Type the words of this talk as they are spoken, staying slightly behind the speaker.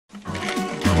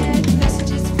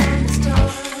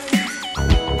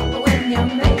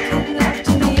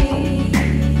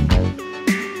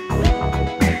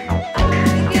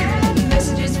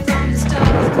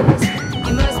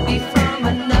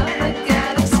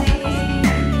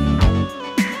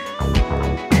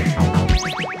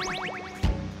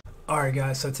Alright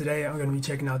guys, so today I'm going to be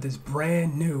checking out this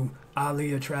brand new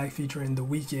Aaliyah track featuring The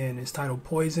Weeknd. It's titled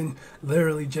Poison.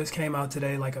 Literally just came out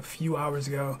today, like a few hours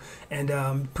ago, and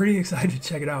I'm pretty excited to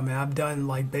check it out, man. I've done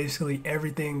like basically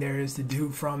everything there is to do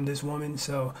from this woman,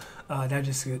 so that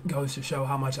just goes to show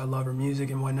how much I love her music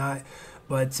and whatnot.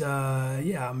 But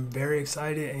yeah, I'm very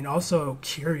excited and also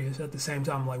curious at the same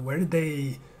time, like where did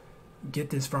they get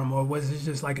this from? Or was this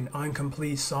just like an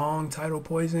incomplete song titled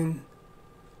Poison?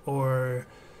 Or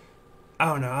I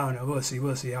don't know. We'll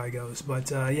see how it goes. But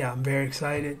yeah, I'm very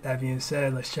excited. That being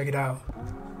said, let's check it out.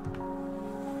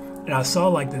 And I saw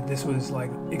like that this was like,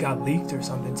 it got leaked or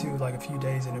something too, like a few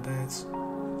days in advance.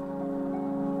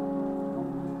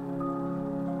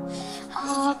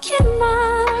 How can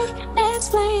I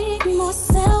explain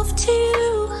myself to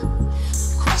you?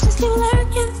 Questions keep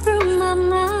lurking through my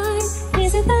mind.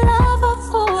 Is it the love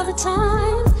of all the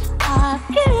time? I've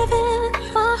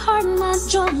given my heart, my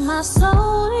joy, my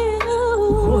soul to you.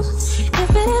 If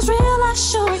it is real, I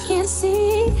sure can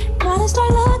see. Gotta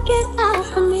start looking out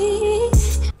for me.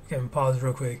 Okay, pause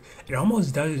real quick. It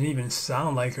almost doesn't even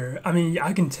sound like her. I mean,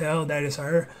 I can tell that it's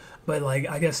her, but like,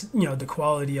 I guess, you know, the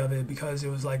quality of it, because it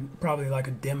was like probably like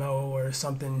a demo or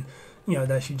something, you know,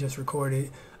 that she just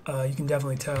recorded. You can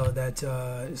definitely tell that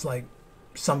it's like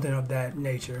something of that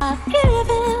nature. I've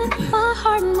given my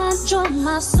heart, my joy,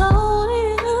 my soul to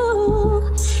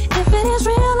you. If it is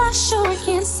real, I sure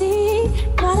can see.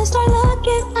 Gotta start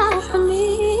looking out for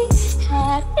me.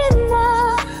 Had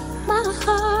enough, my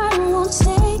heart won't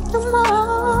take no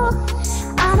more.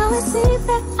 I know it seems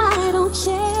that I don't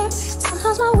care.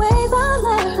 Sometimes my ways are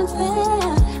less than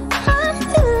fair. I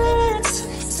feel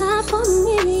it's time for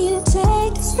me to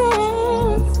take a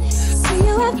stand. See,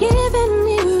 you have given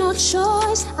me no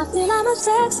choice. I feel I'm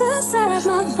obsessed inside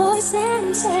my voice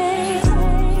and say,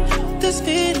 this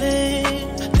feeling,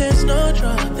 there's no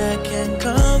drug that can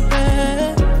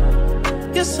compare.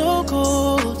 You're so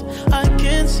cold, I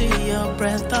can see your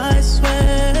breath, I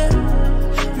swear.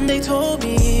 They told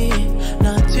me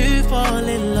not to fall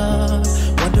in love,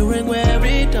 wondering where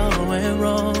it all went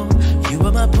wrong. You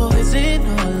were my poison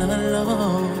all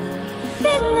along.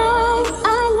 Midnight,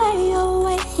 I lay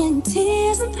awake in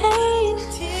tears and pain,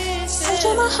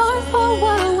 searching my heart for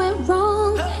what went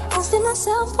wrong, asking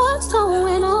myself what's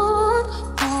going on.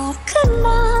 I could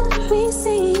not be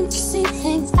seen to see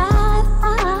things eye to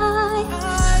eye.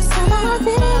 Somehow I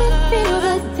didn't feel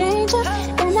the danger,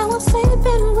 and now I'm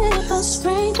sleeping with a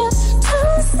stranger.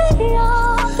 To see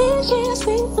all these years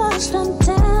we flushed them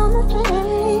down the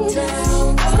drain.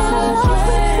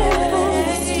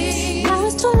 Now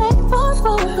it's too late for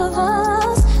both of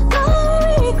us. No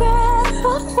regret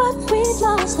for what we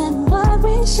lost and what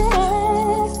we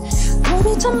shared.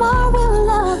 Maybe tomorrow we'll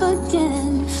love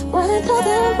again, but until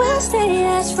then we'll stay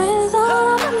as friends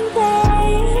on one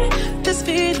day. This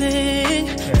feeling,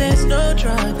 there's no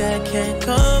drug that can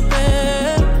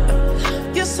compare.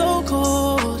 You're so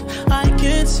cold, I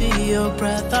can see your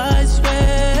breath, I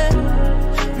swear.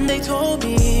 They told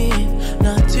me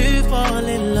not to fall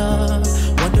in love,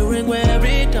 wondering where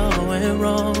it all went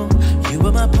wrong. You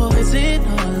were my poison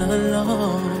all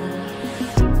along.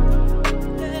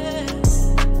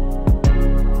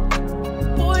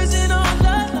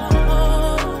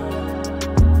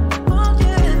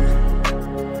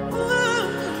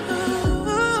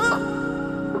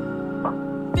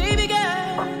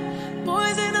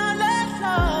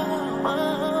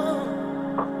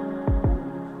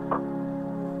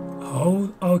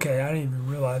 Oh, okay. I didn't even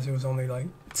realize it was only like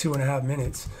 2.5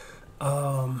 minutes.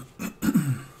 I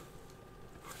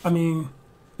mean,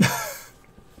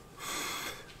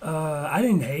 I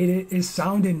didn't hate it. It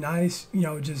sounded nice, you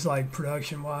know, just like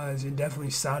production wise. It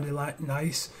definitely sounded like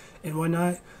nice and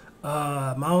whatnot.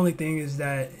 My only thing is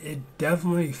that it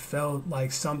definitely felt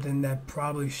like something that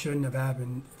probably shouldn't have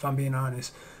happened, if I'm being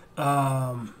honest.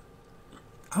 I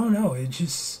don't know. It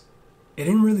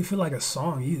didn't really feel like a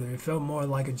song either. It felt more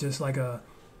like just like a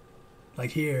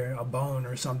bone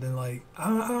or something. Like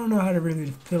I don't know how to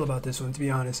really feel about this one, to be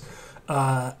honest.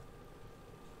 For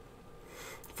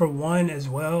one as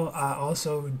well, I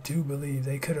also do believe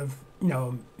they could have, you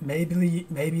know, maybe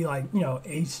like, you know,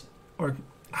 or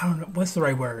I don't know what's the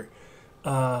right word.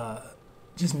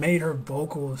 Just made her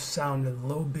vocals sound a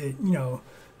little bit, you know,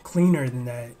 cleaner than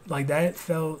that. Like that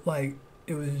felt like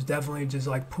it was definitely just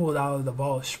like pulled out of the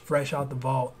vault, fresh out the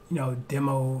vault, you know,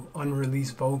 demo,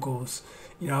 unreleased vocals,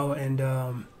 you know, and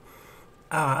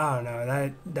I don't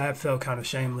know, that felt kind of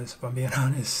shameless, if I'm being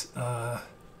honest. Yeah,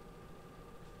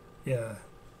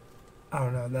 I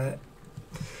don't know that,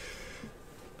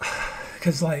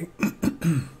 because like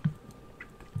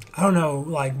I don't know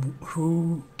like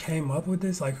who came up with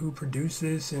this, like who produced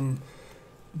this, and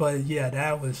But yeah,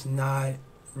 that was not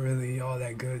really all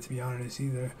that good, to be honest,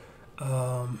 either.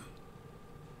 I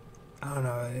don't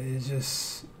know. It's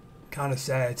just kind of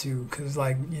sad too, because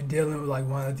like you're dealing with like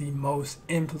one of the most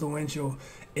influential,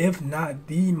 if not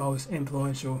the most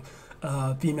influential,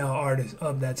 female artists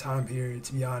of that time period,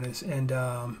 to be honest. And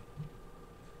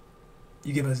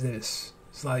you give us this.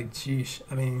 It's like, sheesh.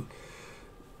 I mean,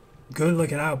 good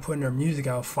looking out, putting her music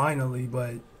out finally,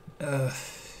 but I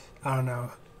don't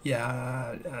know.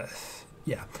 Yeah,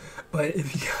 yeah. But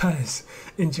if you guys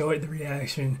enjoyed the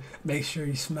reaction, make sure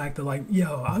you smack the like.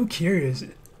 Yo, I'm curious.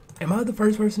 Am I the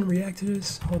first person to react to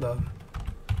this? Hold up.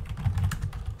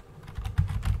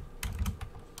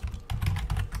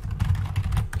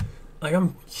 Like,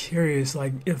 I'm curious,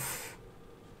 like, if...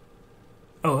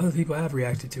 Oh, other people have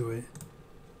reacted to it.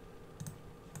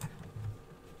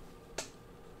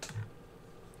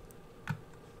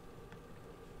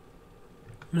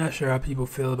 I'm not sure how people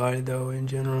feel about it, though, in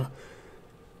general.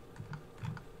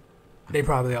 They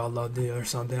probably all loved it or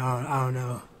something. I don't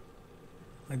know.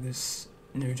 Like, this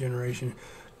new generation.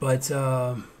 But,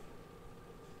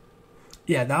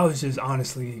 yeah, that was just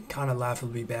honestly kind of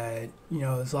laughably bad. You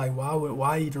know, it's like,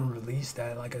 why even release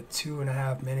that? Like a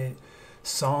 2.5 minute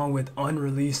song with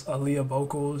unreleased Aaliyah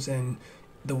vocals and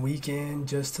The Weeknd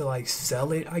just to like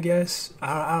sell it, I guess.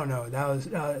 I don't know.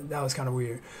 That was kind of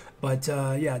weird. But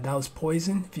yeah, that was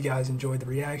Poison. If you guys enjoyed the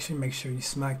reaction, make sure you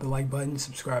smack the like button,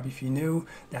 subscribe if you're new.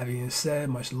 That being said,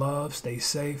 much love, stay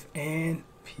safe, and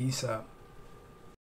peace out.